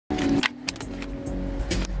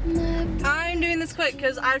this quick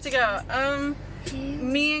because I have to go.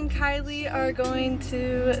 Me and Kylie are going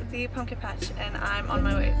to the pumpkin patch and I'm on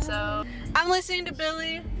my way. So I'm listening to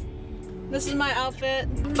Billy. This is my outfit.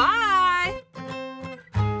 Bye!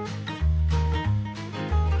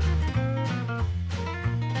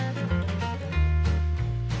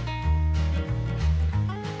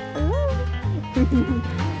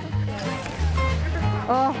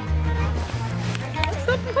 Oh.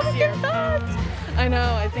 The pumpkin patch! I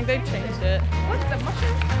know, I think they changed it. What's the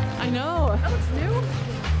mushroom? I know. That looks new.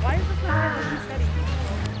 Why is this not looking steady?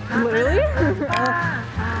 Literally?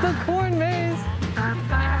 The corn maze.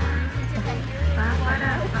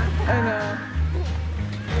 I know.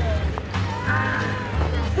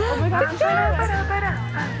 Oh my god, I'm trying to...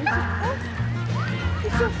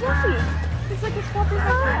 It's so fluffy. It's like a fluffy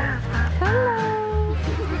head. Hello.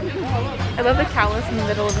 I love the callus in the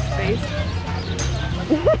middle of his face.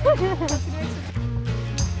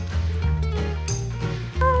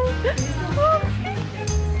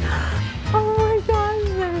 Oh my gosh,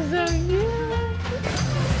 they're so cute.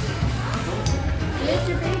 There's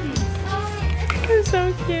your babies. They're so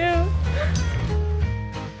cute.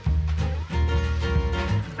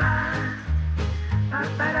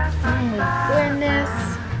 Goodness.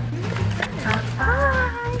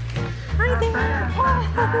 Hi. Hi there. Hi.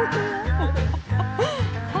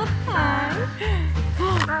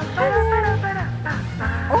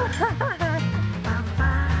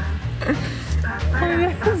 Oh,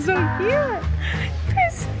 that's so cute.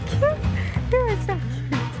 You're so cute. You're so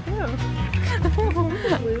cute too.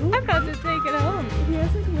 I'm about to take it home. He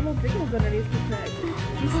has like little diggles underneath his neck.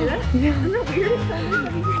 You see that? Yeah. Isn't that weird? It sounds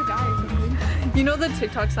like he's gonna die or something. You know the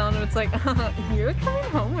TikTok sound? It's like, you're coming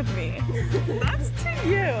home with me. That's to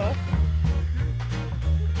you.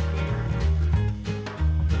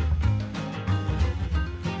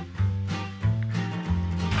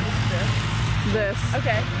 This.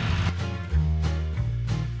 Okay.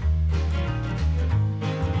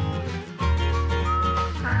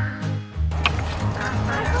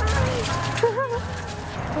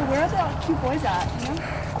 But where are the cute boys at? You know?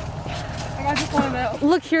 Like, I just want to know.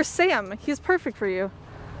 Look, here's Sam. He's perfect for you.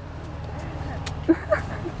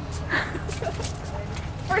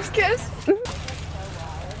 First kiss.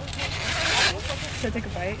 Should I take a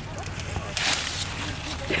bite?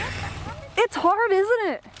 It's hard, isn't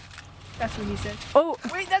it? That's what he said. Oh.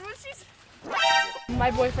 Wait, that's what she said.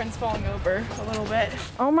 My boyfriend's falling over a little bit.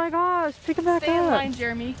 Oh my gosh, pick it back Stay in up. line,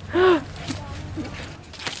 Jeremy.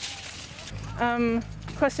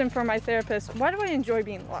 Question for my therapist. Why do I enjoy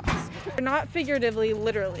being lost? Not figuratively,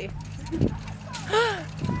 literally.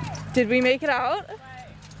 Did we make it out?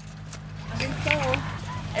 I think so.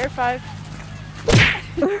 Air 5.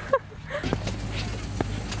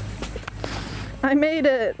 I made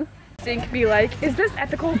it. Think be like, is this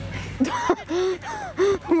ethical?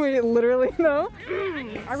 Wait, literally no?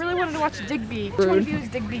 I really wanted to watch Digby. Which one of you is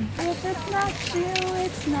Digby? If it's not you,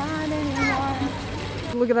 it's not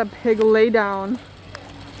anyone. Look at that pig lay down.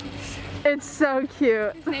 It's so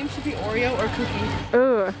cute. His name should be Oreo or Cookie.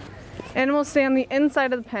 Ooh. Animals stay on the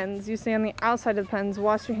inside of the pens. You stay on the outside of the pens.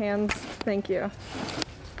 Wash your hands. Thank you.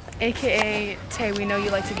 AKA, Tay, we know you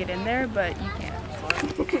like to get in there, but you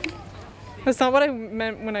can't. That's not what I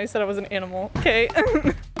meant when I said I was an animal. Okay.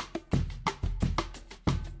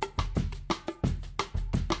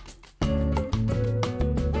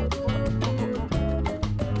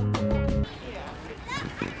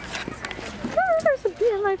 There's a bee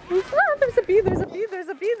in my face. Ah, there's a bee, there's a bee, there's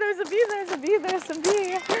a bee, there's a bee, there's a bee, there's a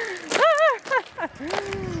bee.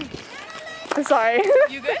 I'm sorry.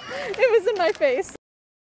 You good? It was in my face.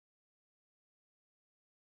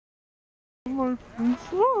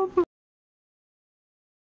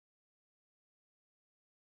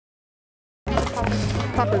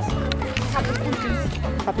 Papa's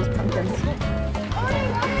pumpkins.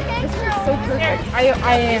 This one's so perfect. I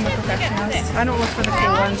am a perfectionist. I don't look for the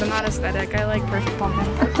cool ones. I'm not aesthetic. I like perfect pumpkins.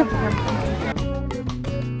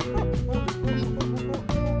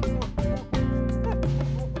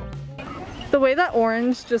 The way that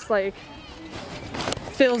orange just like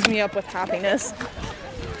fills me up with happiness.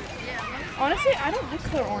 Honestly, I don't like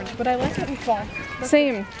color orange, but I like it in fall.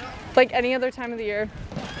 Same. Like any other time of the year,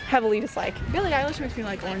 heavily dislike. Billie Eilish makes me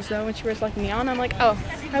like orange though. When she wears like neon, I'm like, oh,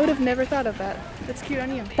 I would have never thought of that. That's cute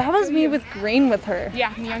on you. That was me with green with her.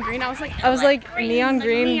 Yeah, neon green. I was like, neon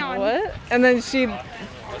green, neon. what? And then she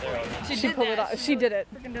did pulled it that. off. She did it.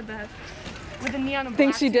 Freaking did that. With the neon and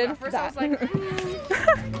Think black she too. did At first that. I was like,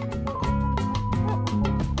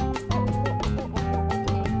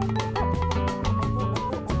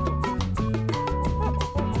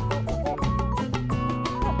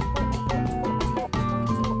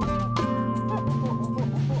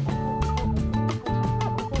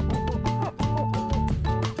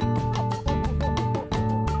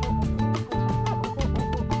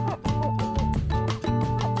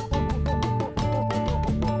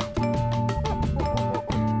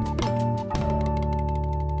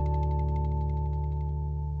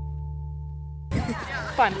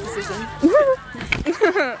 fine decision.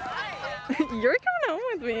 You're coming home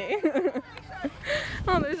with me.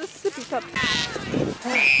 Oh, there's a sippy cup.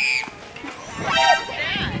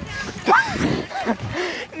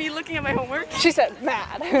 Me looking at my homework? She said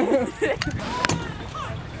mad. All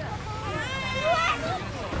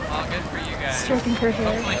good for you guys. Stroking her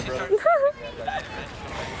hair. Hopefully she starts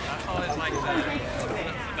That's always like the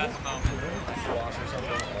best moment.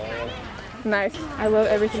 Nice. I love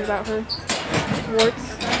everything about her.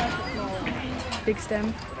 Warts. Big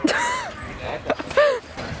stem.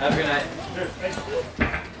 Have a good night.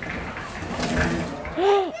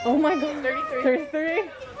 Oh my god. 33.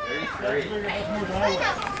 33?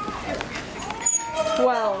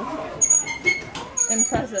 12.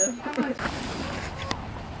 Impressive.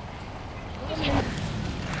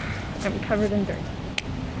 I'm covered in dirt.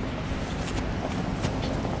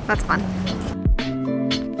 That's fun.